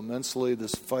movie so immensely.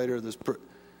 This fighter,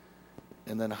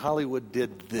 and then Hollywood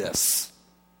did this.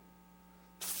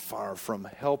 Far from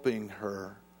helping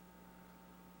her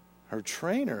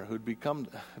trainer,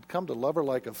 had come to love her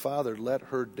like a father, let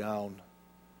her down.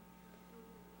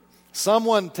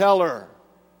 Someone tell her.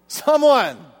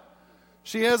 Someone.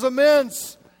 She has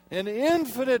immense and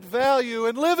infinite value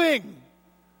in living.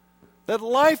 That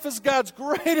life is God's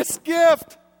greatest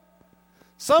gift.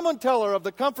 Someone tell her of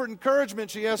the comfort and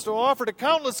encouragement she has to offer to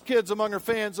countless kids among her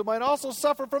fans who might also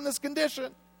suffer from this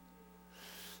condition.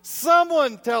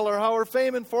 Someone tell her how her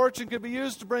fame and fortune could be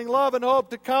used to bring love and hope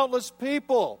to countless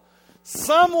people.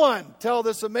 Someone tell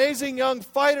this amazing young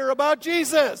fighter about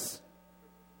Jesus.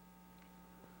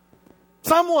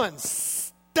 Someone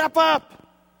step up.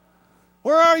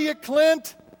 Where are you,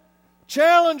 Clint?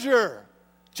 Challenge her.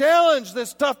 Challenge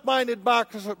this tough-minded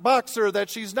boxer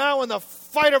that she's now in the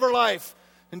fight of her life.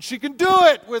 And she can do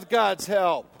it with God's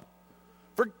help.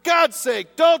 For God's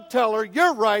sake, don't tell her,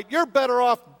 you're right, you're better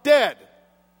off dead.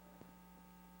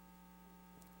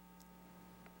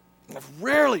 I've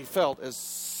rarely felt as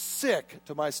sick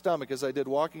to my stomach as I did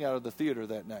walking out of the theater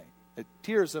that night.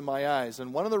 Tears in my eyes.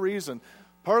 And part of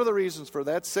the reasons for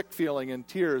that sick feeling and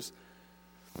tears,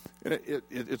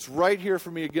 it's right here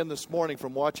for me again this morning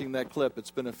from watching that clip.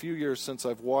 It's been a few years since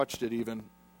I've watched it even.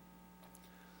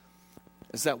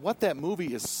 Is that what that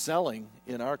movie is selling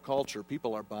in our culture,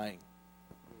 people are buying.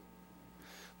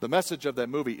 The message of that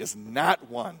movie is not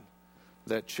one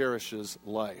that cherishes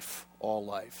life, all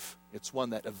life. It's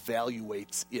one that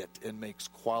evaluates it and makes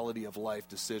quality of life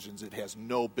decisions it has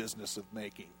no business of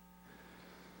making.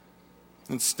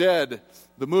 Instead,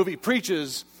 the movie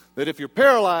preaches that if you're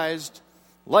paralyzed,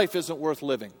 life isn't worth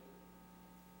living.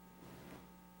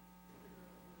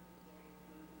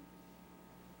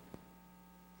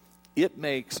 It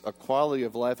makes a quality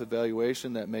of life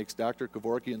evaluation that makes Dr.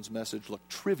 Kevorkian's message look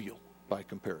trivial by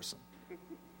comparison.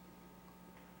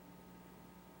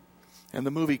 And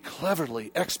the movie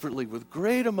cleverly, expertly, with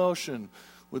great emotion,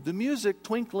 with the music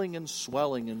twinkling and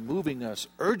swelling and moving us,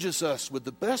 urges us with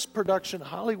the best production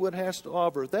Hollywood has to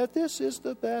offer that this is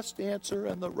the best answer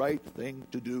and the right thing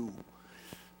to do.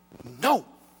 No!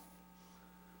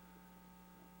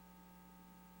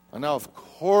 And now, of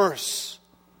course,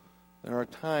 there are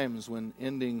times when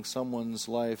ending someone's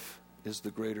life is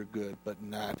the greater good, but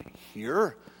not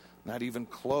here, not even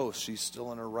close. She's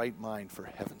still in her right mind, for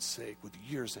heaven's sake, with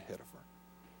years ahead of her.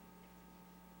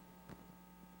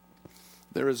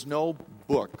 There is no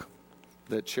book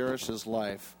that cherishes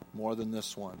life more than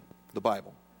this one, the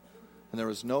Bible. And there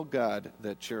is no God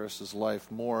that cherishes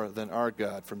life more than our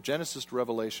God. From Genesis to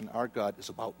Revelation, our God is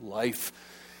about life.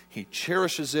 He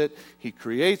cherishes it. He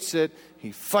creates it.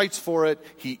 He fights for it.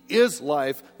 He is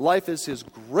life. Life is His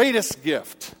greatest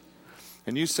gift.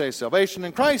 And you say salvation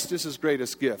in Christ is His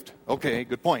greatest gift. Okay,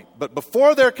 good point. But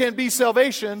before there can be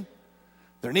salvation,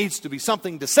 there needs to be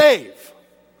something to save.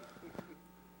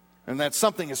 And that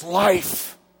something is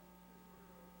life.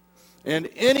 And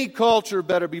any culture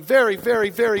better be very,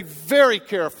 very, very, very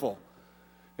careful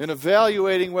in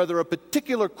evaluating whether a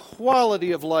particular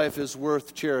quality of life is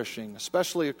worth cherishing,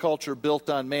 especially a culture built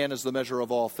on man as the measure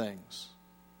of all things.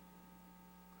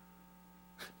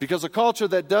 Because a culture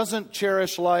that doesn't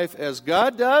cherish life as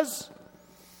God does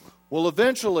will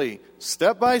eventually,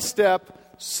 step by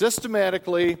step,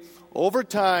 systematically, over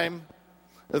time,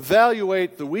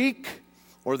 evaluate the weak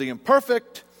or the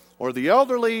imperfect or the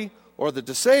elderly or the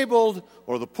disabled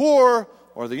or the poor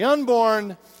or the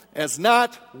unborn as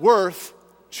not worth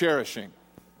cherishing.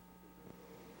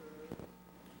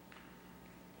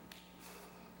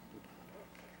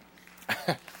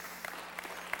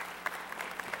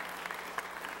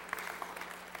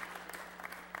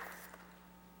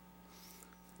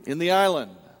 In The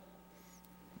Island,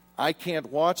 I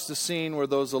can't watch the scene where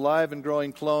those alive and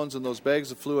growing clones and those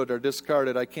bags of fluid are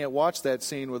discarded. I can't watch that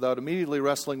scene without immediately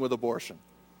wrestling with abortion.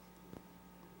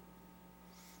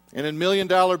 And in $1 Million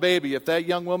Baby, if that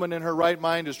young woman in her right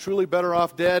mind is truly better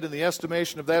off dead in the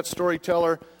estimation of that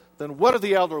storyteller, then what of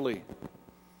the elderly?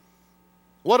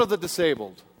 What of the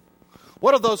disabled?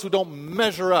 What of those who don't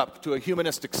measure up to a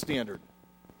humanistic standard?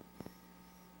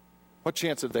 What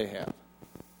chance did they have?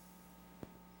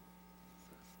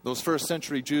 Those first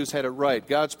century Jews had it right.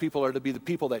 God's people are to be the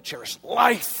people that cherish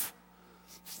life.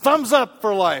 Thumbs up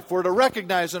for life. We're to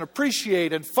recognize and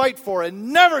appreciate and fight for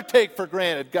and never take for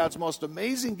granted God's most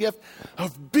amazing gift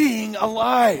of being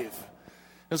alive.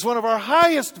 It's one of our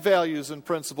highest values and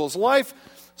principles. Life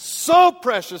so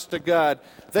precious to God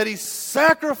that He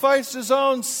sacrificed His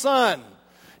own Son.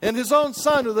 And His own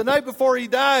Son, who the night before He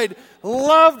died,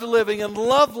 loved living and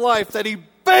loved life, that He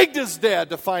begged His dad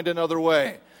to find another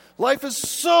way. Life is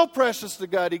so precious to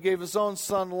God, He gave His own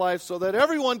Son life so that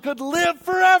everyone could live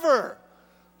forever.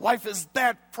 Life is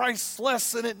that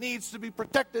priceless, and it needs to be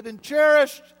protected and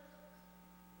cherished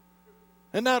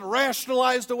and not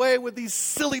rationalized away with these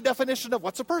silly definitions of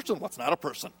what's a person, what's not a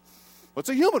person. What's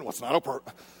a human? What's not a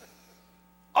person?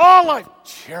 All life.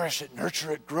 Cherish it,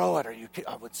 nurture it, grow it. Are you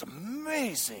kidding? Oh, it's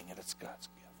amazing, and it's God's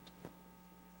gift.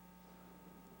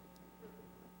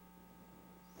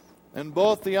 And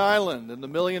both The Island and The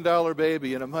 $1 Million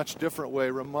Baby, in a much different way,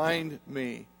 remind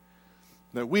me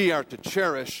that we are to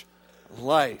cherish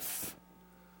life.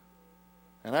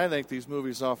 And I think these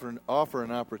movies offer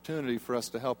an opportunity for us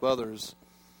to help others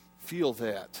feel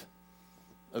that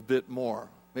a bit more.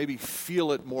 Maybe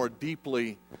feel it more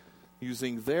deeply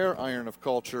using their iron of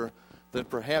culture than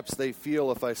perhaps they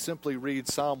feel if I simply read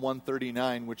Psalm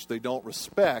 139, which they don't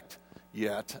respect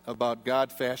yet, about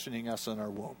God fashioning us in our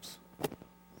wombs.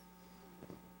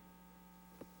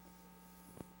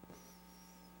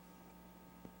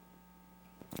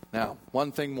 Now,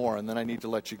 one thing more, and then I need to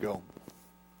let you go.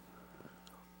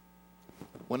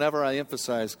 Whenever I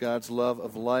emphasize God's love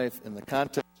of life in the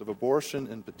context of abortion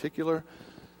in particular,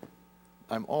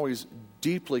 I'm always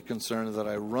deeply concerned that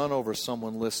I run over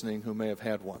someone listening who may have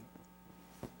had one.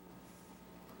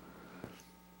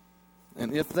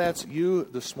 And if that's you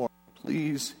this morning,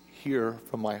 please hear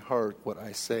from my heart what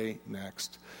I say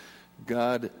next.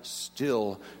 God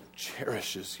still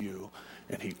cherishes you,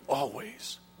 and He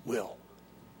always will.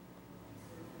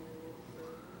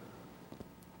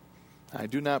 I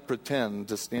do not pretend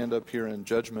to stand up here in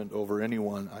judgment over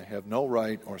anyone. I have no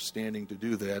right or standing to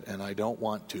do that, and I don't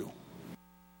want to.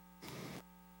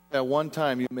 At one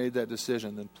time you made that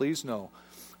decision, then please know,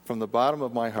 from the bottom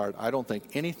of my heart, I don't think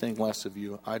anything less of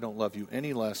you. I don't love you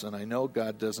any less, and I know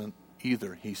God doesn't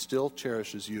either. He still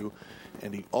cherishes you,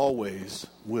 and He always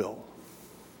will.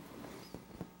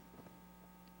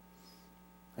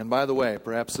 And by the way,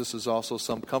 perhaps this is also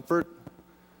some comfort.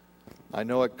 I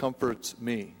know it comforts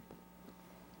me.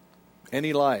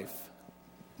 Any life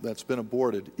that's been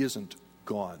aborted isn't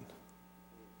gone.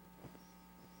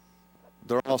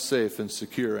 They're all safe and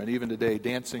secure, and even today,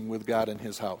 dancing with God in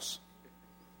His house.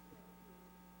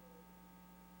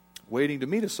 Waiting to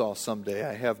meet us all someday,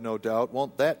 I have no doubt.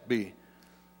 Won't that be?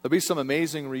 There'll be some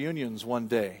amazing reunions one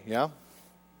day, yeah?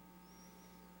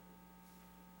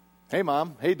 Hey,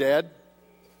 Mom. Hey, Dad.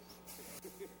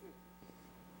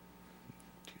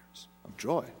 Tears of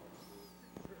joy.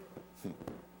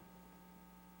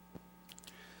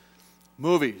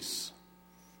 Movies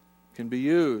can be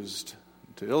used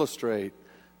to illustrate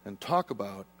and talk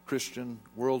about Christian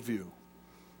worldview.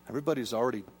 Everybody's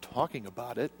already talking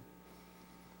about it.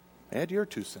 Add your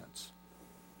 2 cents.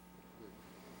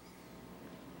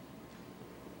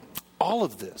 All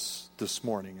of this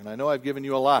morning, and I know I've given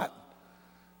you a lot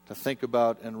to think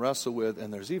about and wrestle with,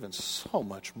 and there's even so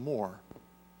much more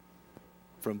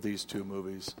from these 2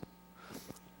 movies.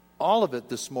 All of it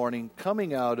this morning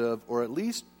coming out of, or at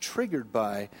least triggered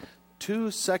by,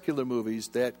 2 secular movies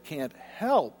that can't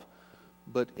help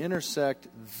but intersect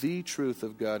the truth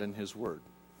of God and His Word.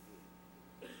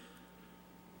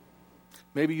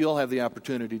 Maybe you'll have the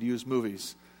opportunity to use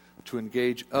movies to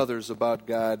engage others about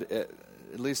God, at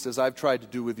least as I've tried to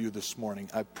do with you this morning.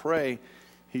 I pray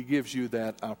He gives you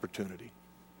that opportunity.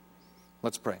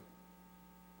 Let's pray.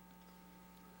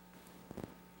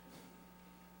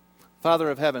 Father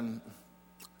of heaven,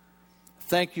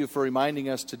 thank you for reminding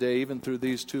us today, even through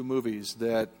these 2 movies,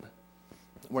 that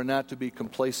we're not to be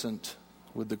complacent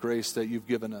with the grace that you've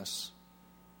given us.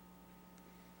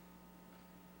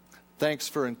 Thanks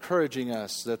for encouraging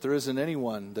us that there isn't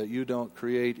anyone that you don't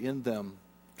create in them,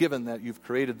 given that you've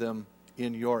created them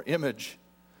in your image,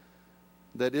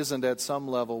 that isn't at some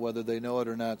level, whether they know it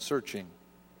or not, searching.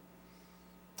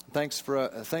 Thanks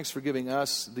for giving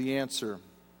us the answer.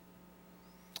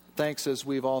 Thanks, as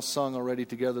we've all sung already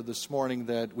together this morning,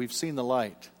 that we've seen the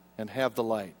light and have the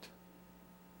light.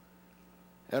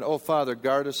 And, oh, Father,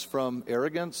 guard us from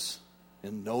arrogance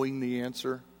in knowing the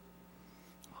answer.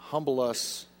 Humble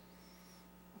us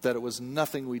that it was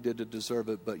nothing we did to deserve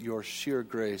it, but your sheer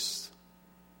grace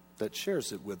that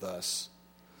shares it with us.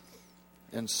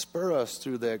 And spur us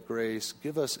through that grace.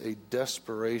 Give us a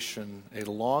desperation, a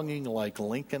longing like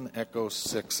Lincoln Echo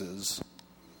 6's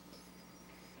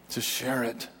to share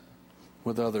it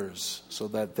with others so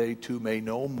that they too may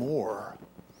know more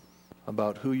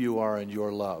about who you are and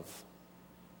your love.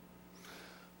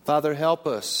 Father, help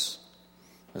us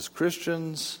as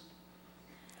Christians,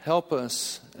 help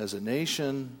us as a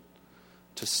nation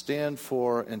to stand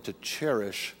for and to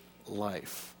cherish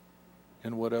life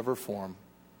in whatever form.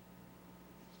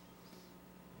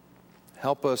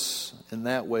 Help us in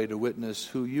that way to witness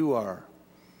who you are,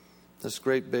 this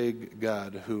great big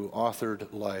God who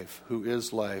authored life, who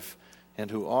is life, and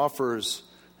who offers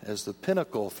as the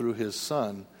pinnacle through His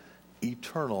Son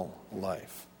eternal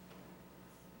life.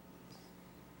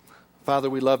 Father,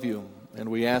 we love you, And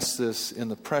we ask this in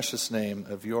the precious name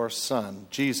of your Son,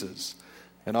 Jesus.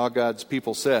 And all God's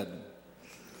people said,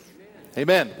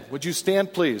 Amen. Would you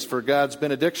stand, please, for God's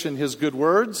benediction, His good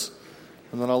words?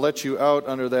 And then I'll let you out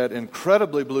under that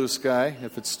incredibly blue sky,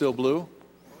 if it's still blue.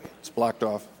 It's blocked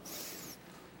off.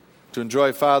 To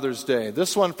enjoy Father's Day.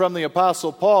 This one from the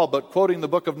Apostle Paul, but quoting the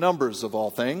book of Numbers of all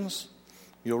things.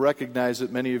 You'll recognize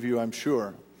it, many of you, I'm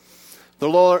sure. The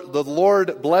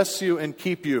Lord bless you and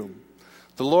keep you.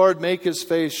 The Lord make His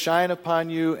face shine upon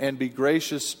you and be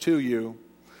gracious to you.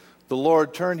 The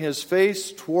Lord turn His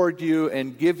face toward you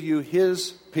and give you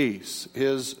His peace,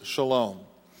 His shalom.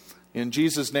 In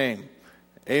Jesus' name,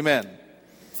 amen.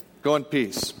 Go in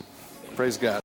peace. Praise God.